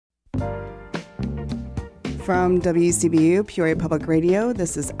From WCBU, Peoria Public Radio,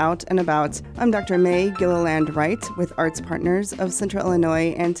 this is Out and About. I'm Dr. May Gilliland Wright with ArtsPartners of Central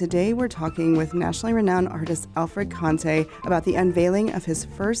Illinois, and today we're talking with nationally renowned artist Alfred Conteh about the unveiling of his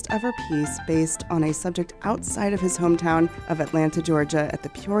first ever piece based on a subject outside of his hometown of Atlanta, Georgia at the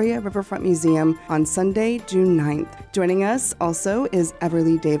Peoria Riverfront Museum on Sunday, June 9th. Joining us also is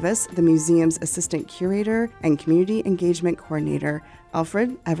Everly Davis, the museum's assistant curator and community engagement coordinator.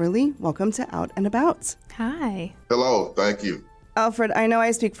 Alfred, Everly, welcome to Out and About. Hi. Hello, thank you. Alfred, I know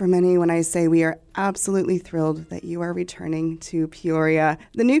I speak for many when I say we are absolutely thrilled that you are returning to Peoria.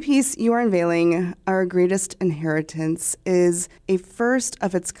 The new piece you are unveiling, Our Greatest Inheritance, is a first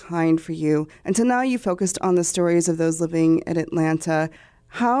of its kind for you. Until now, you focused on the stories of those living in Atlanta.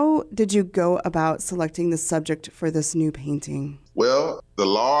 How did you go about selecting the subject for this new painting? Well, the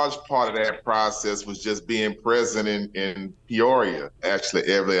large part of that process was just being present in Peoria. Actually,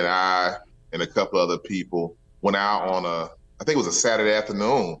 Everly and I and a couple other people went out on I think it was a Saturday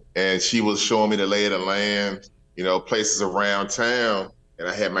afternoon, and she was showing me the lay of the land, places around town, and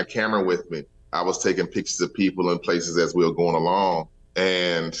I had my camera with me. I was taking pictures of people and places as we were going along,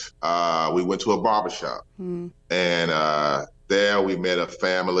 and we went to a barbershop, and there we met a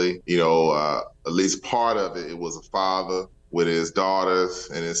family, at least part of it was a father with his daughters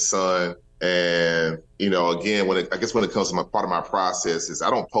and his son. And, again, when it comes to part of my process is I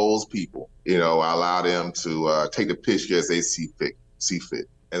don't pose people, I allow them to take the picture as they see fit.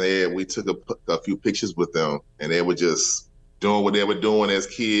 And then we took a few pictures with them, and they were just doing what they were doing as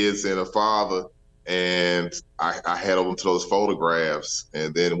kids and a father. And I had them to those photographs.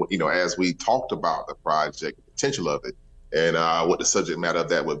 And then, as we talked about the project, the potential of it, and what the subject matter of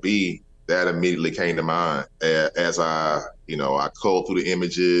that would be, that immediately came to mind as I culled through the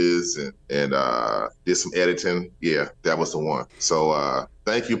images and did some editing. Yeah, that was the one. So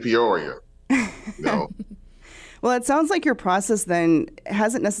thank you, Peoria. Well, it sounds like your process then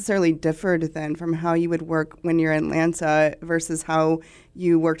hasn't necessarily differed then from how you would work when you're in Atlanta versus how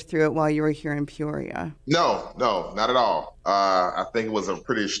you worked through it while you were here in Peoria. No, not at all. I think it was a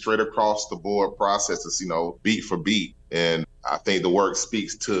pretty straight across the board process, beat for beat. And I think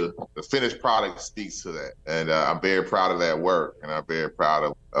the finished product speaks to that. And I'm very proud of that work, and I'm very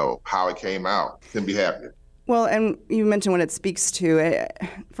proud of how it came out. Couldn't be happier. Well, and you mentioned what it speaks to.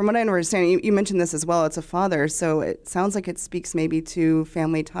 From what I understand, you mentioned this as well. It's a father, so it sounds like it speaks maybe to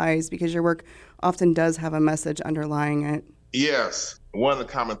family ties because your work often does have a message underlying it. Yes. One of the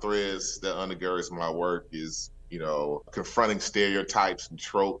common threads that undergirds my work is, confronting stereotypes and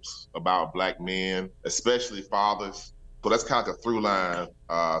tropes about Black men, especially fathers. So that's kind of like a through line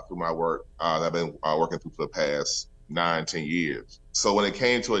through my work that I've been working through for the past 9-10 years. So when it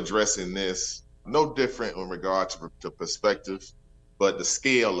came to addressing this, no different in regard to perspective, but the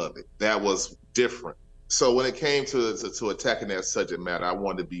scale of it, that was different. So when it came to attacking that subject matter, I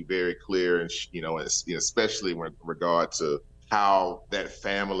wanted to be very clear, and especially in regard to how that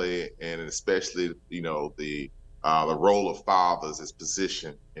family and especially the role of fathers is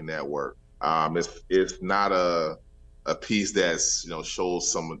positioned in that work. It's not a piece that's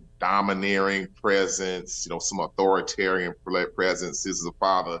shows some domineering presence, some authoritarian presence. This is a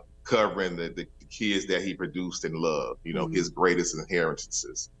father covering the kids that he produced and loved, his greatest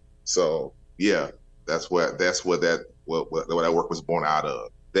inheritances. So yeah, that's what that work was born out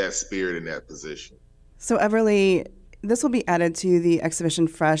of, that spirit and that position. So Everly, this will be added to the exhibition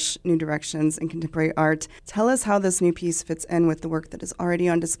Fresh, New Directions in Contemporary Art. Tell us how this new piece fits in with the work that is already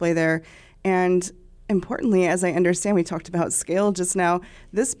on display there. And importantly, as I understand, we talked about scale just now,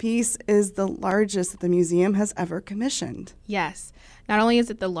 this piece is the largest that the museum has ever commissioned. Yes. Not only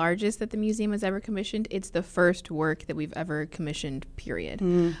is it the largest that the museum has ever commissioned, it's the first work that we've ever commissioned, period,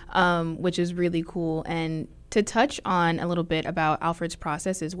 which is really cool. And to touch on a little bit about Alfred's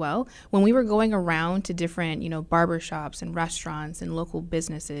process as well, when we were going around to different, barbershops and restaurants and local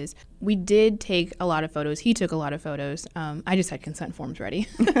businesses, we did take a lot of photos. He took a lot of photos. I just had consent forms ready.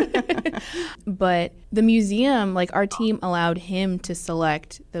 But the museum, our team allowed him to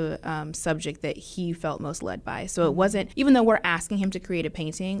select the subject that he felt most led by. So it wasn't, even though we're asking him to create a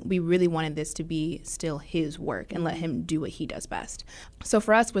painting, we really wanted this to be still his work and let him do what he does best. So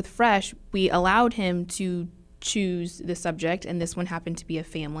for us with Fresh, we allowed him to choose the subject, and this one happened to be a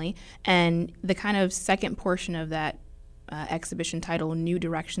family. And the kind of second portion of that exhibition title, New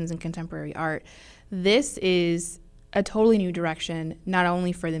Directions in Contemporary Art, this is a totally new direction, not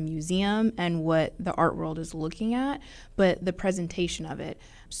only for the museum and what the art world is looking at, but the presentation of it.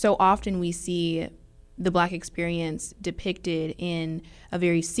 So often we see the Black experience depicted in a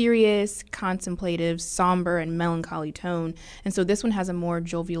very serious, contemplative, somber, and melancholy tone. And so this one has a more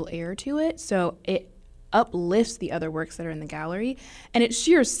jovial air to it. So uplifts the other works that are in the gallery. And its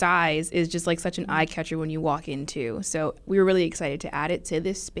sheer size is just like such an eye catcher when you walk into. So we were really excited to add it to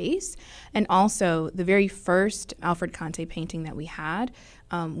this space. And also the very first Alfred Conteh painting that we had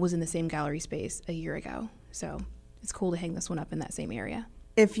was in the same gallery space a year ago. So it's cool to hang this one up in that same area.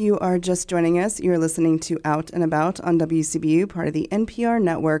 If you are just joining us, you're listening to Out and About on WCBU, part of the NPR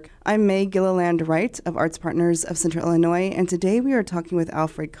network. I'm May Gilliland Wright of ArtsPartners of Central Illinois, and today we are talking with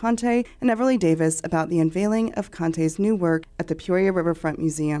Alfred Conteh and Everly Davis about the unveiling of Conteh's new work at the Peoria Riverfront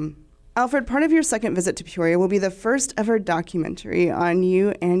Museum. Alfred, part of your second visit to Peoria will be the first ever documentary on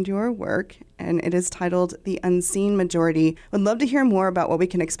you and your work, and it is titled The Unseen Majority. Would love to hear more about what we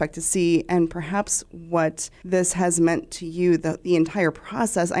can expect to see and perhaps what this has meant to you, the entire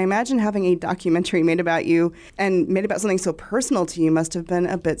process. I imagine having a documentary made about you and made about something so personal to you must have been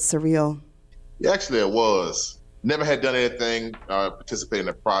a bit surreal. Yeah, actually, it was. Never had done anything, participated in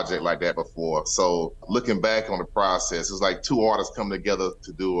a project like that before. So looking back on the process, it's like two artists coming together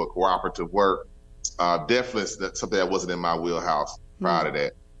to do a cooperative work. Definitely something that wasn't in my wheelhouse prior to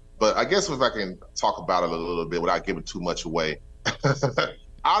that. But I guess if I can talk about it a little bit without giving too much away.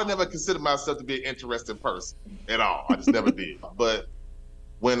 I would never considered myself to be an interesting person at all. I just never did. But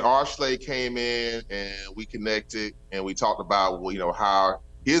when Arshley came in and we connected and we talked about, how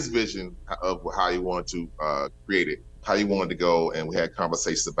his vision of how he wanted to create it, how he wanted to go, and we had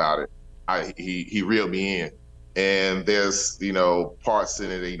conversations about it. He reeled me in, and there's parts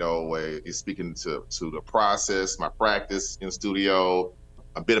in it, where he's speaking to the process, my practice in the studio,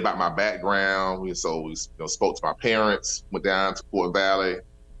 a bit about my background. We spoke to my parents, went down to Fort Valley,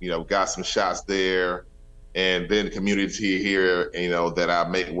 got some shots there, and then the community here, that I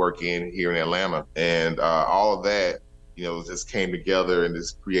make work in here in Atlanta, and all of that. Just came together and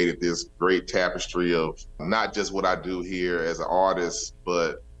just created this great tapestry of not just what I do here as an artist,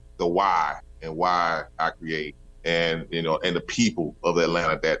 but the why and why I create, and and the people of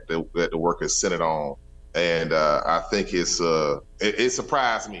Atlanta that the work is centered on. And I think it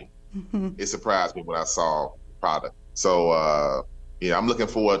surprised me. Mm-hmm. It surprised me when I saw the product. So I'm looking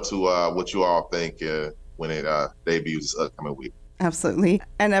forward to what you all think when it debuts this upcoming week. Absolutely.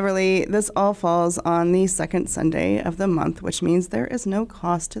 And Everly, this all falls on the second Sunday of the month, which means there is no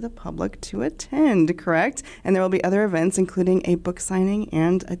cost to the public to attend, correct? And there will be other events, including a book signing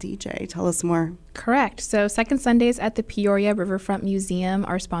and a DJ. Tell us more. Correct. So second Sundays at the Peoria Riverfront Museum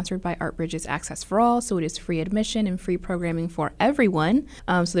are sponsored by Art Bridges Access for All, so it is free admission and free programming for everyone.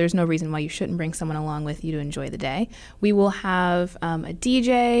 So there's no reason why you shouldn't bring someone along with you to enjoy the day. We will have a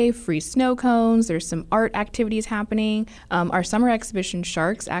DJ, free snow cones, there's some art activities happening. Our summer exhibition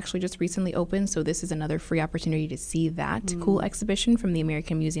Sharks actually just recently opened, so this is another free opportunity to see that cool exhibition from the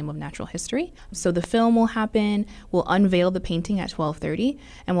American Museum of Natural History. So the film will happen, we'll unveil the painting at 12:30,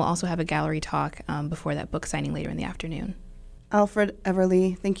 and we'll also have a gallery talk before that book signing later in the afternoon. Alfred,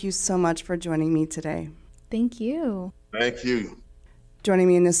 Everly, thank you so much for joining me today. Thank you. Thank you. Joining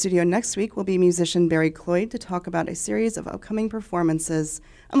me in the studio next week will be musician Barry Cloyd to talk about a series of upcoming performances.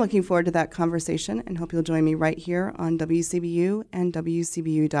 I'm looking forward to that conversation and hope you'll join me right here on WCBU and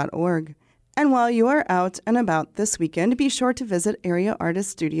WCBU.org. And while you are out and about this weekend, be sure to visit area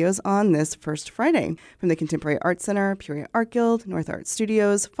artist studios on this first Friday. From the Contemporary Art Center, Peoria Art Guild, North Art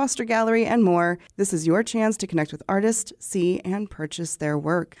Studios, Foster Gallery, and more, this is your chance to connect with artists, see, and purchase their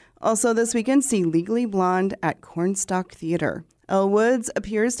work. Also this weekend, see Legally Blonde at Cornstalk Theater. Elle Woods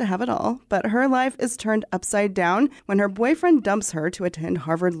appears to have it all, but her life is turned upside down when her boyfriend dumps her to attend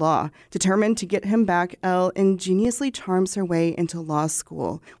Harvard Law. Determined to get him back, Elle ingeniously charms her way into law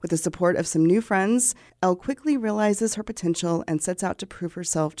school. With the support of some new friends, Elle quickly realizes her potential and sets out to prove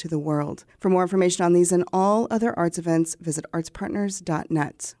herself to the world. For more information on these and all other arts events, visit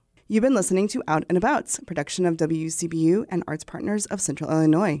artspartners.net. You've been listening to Out and About, a production of WCBU and ArtsPartners of Central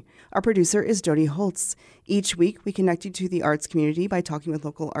Illinois. Our producer is Jody Holtz. Each week, we connect you to the arts community by talking with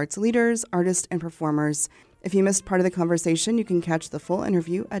local arts leaders, artists, and performers. If you missed part of the conversation, you can catch the full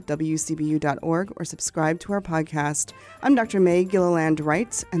interview at WCBU.org or subscribe to our podcast. I'm Dr. May Gilliland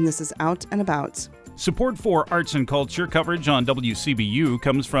Wright, and this is Out and About. Support for arts and culture coverage on WCBU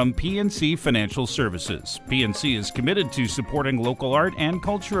comes from PNC Financial Services. PNC is committed to supporting local art and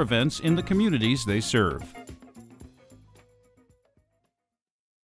culture events in the communities they serve.